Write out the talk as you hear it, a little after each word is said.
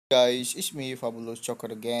Guys, it's me Fabulous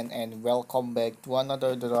Choker again, and welcome back to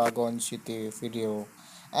another Dragon City video.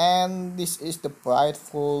 And this is the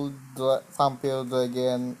prideful vampire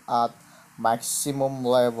dragon at maximum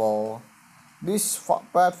level. This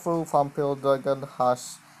prideful vampire dragon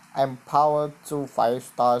has empowered to 5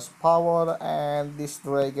 stars power, and this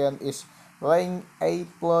dragon is rank A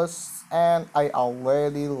plus, and I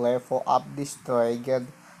already level up this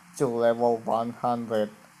dragon to level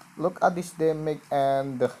 100. Look at this damage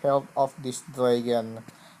and the health of this dragon.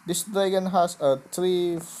 This dragon has a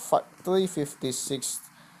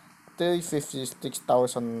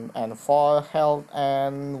 356,004 health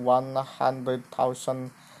and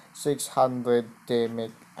 100,600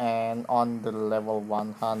 damage, and on the level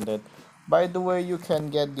 100. By the way, you can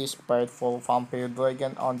get this prideful vampire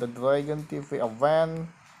dragon on the Dragon TV event.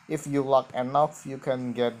 If you luck enough, you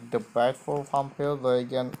can get the prideful vampire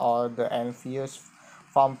dragon or the envious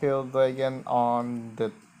vampire dragon on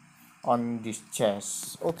this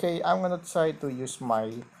chest. Okay, I'm gonna try to use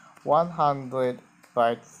my 100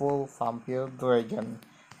 prideful vampire dragon.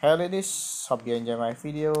 Here it is. Hope you enjoy my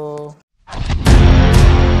video.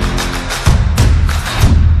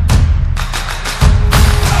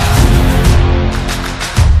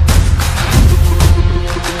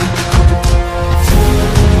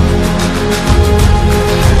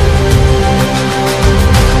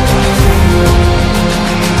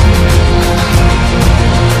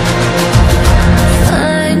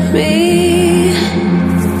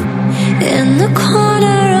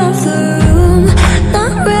 Corner of the room,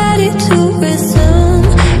 not ready to resume,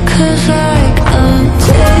 'cause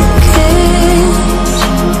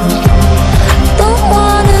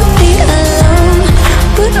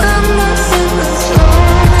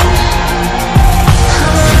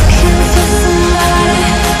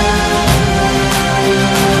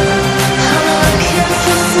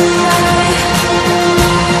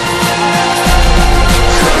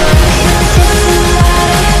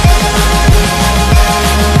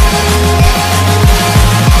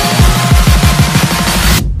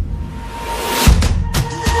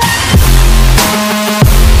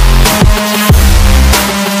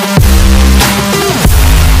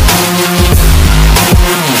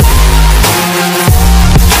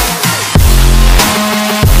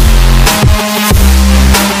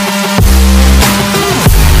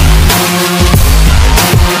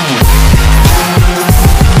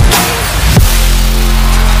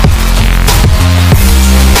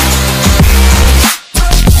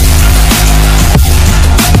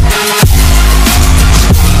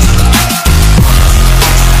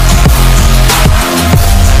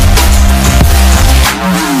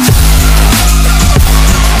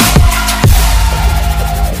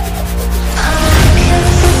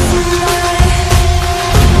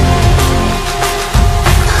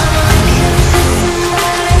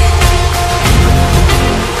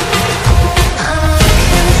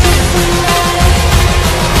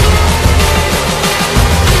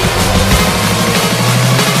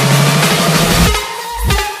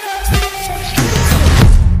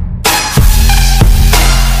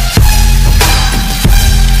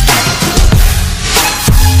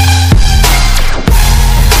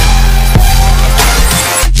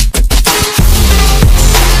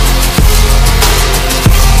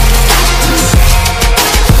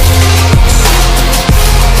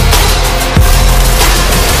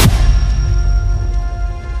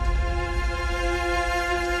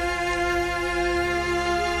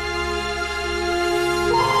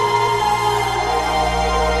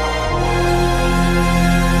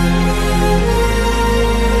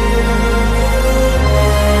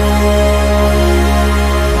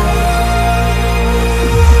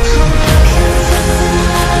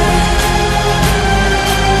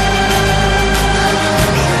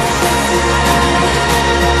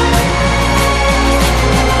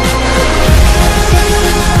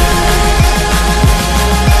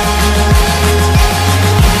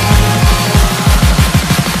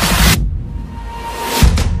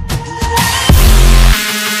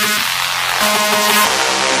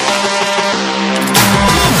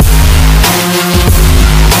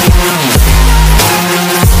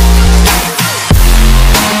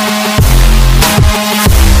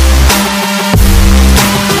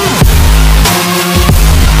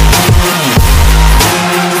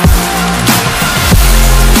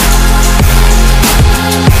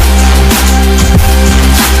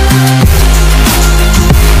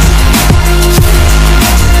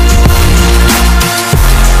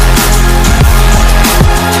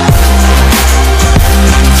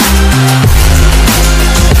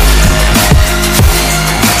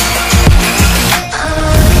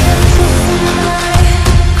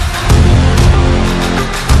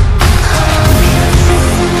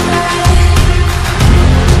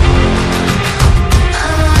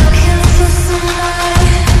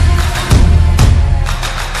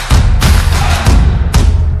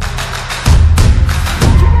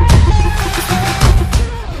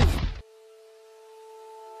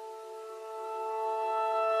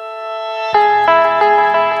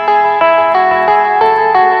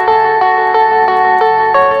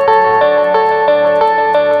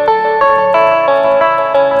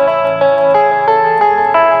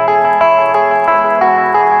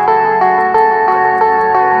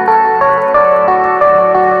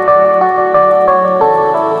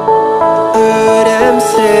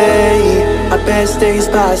as days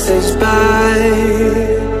passes by,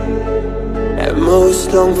 and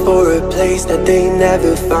most long for a place that they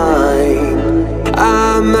never find.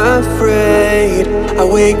 I'm afraid I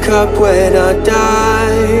wake up when I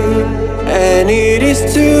die, and it is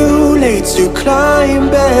too late to climb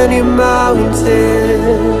any mountain.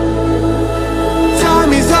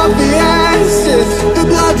 Time is of the essence, the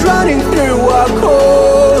blood running through our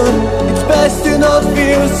core. It's best to not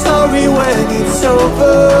feel sorry when it's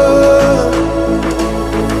over.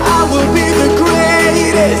 I will be the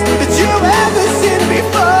greatest that you've ever seen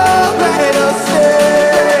before, and I'll stay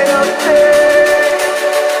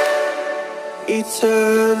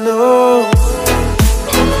eternal.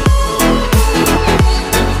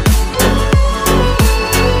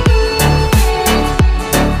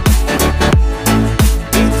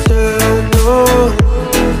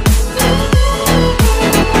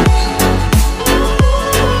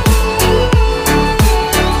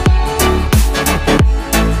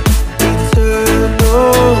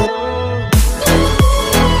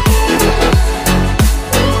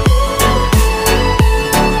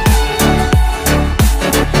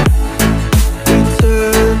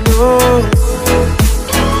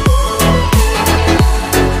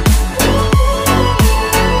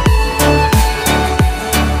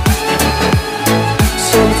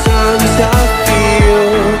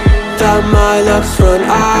 My luck's run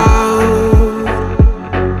out.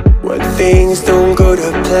 When things don't go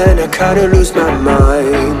to plan, I kinda lose my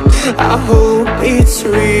mind. I hope it's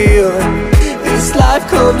real, this life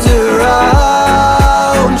comes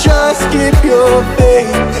around. Just keep your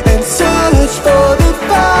faith and search for the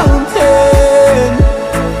fountain.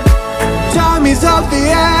 Time is of the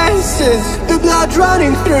essence, the blood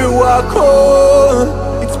running through our core.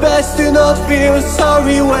 It's best to not feel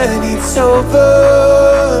sorry when it's over.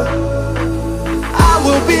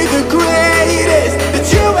 Will be the greatest that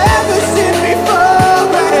you've ever seen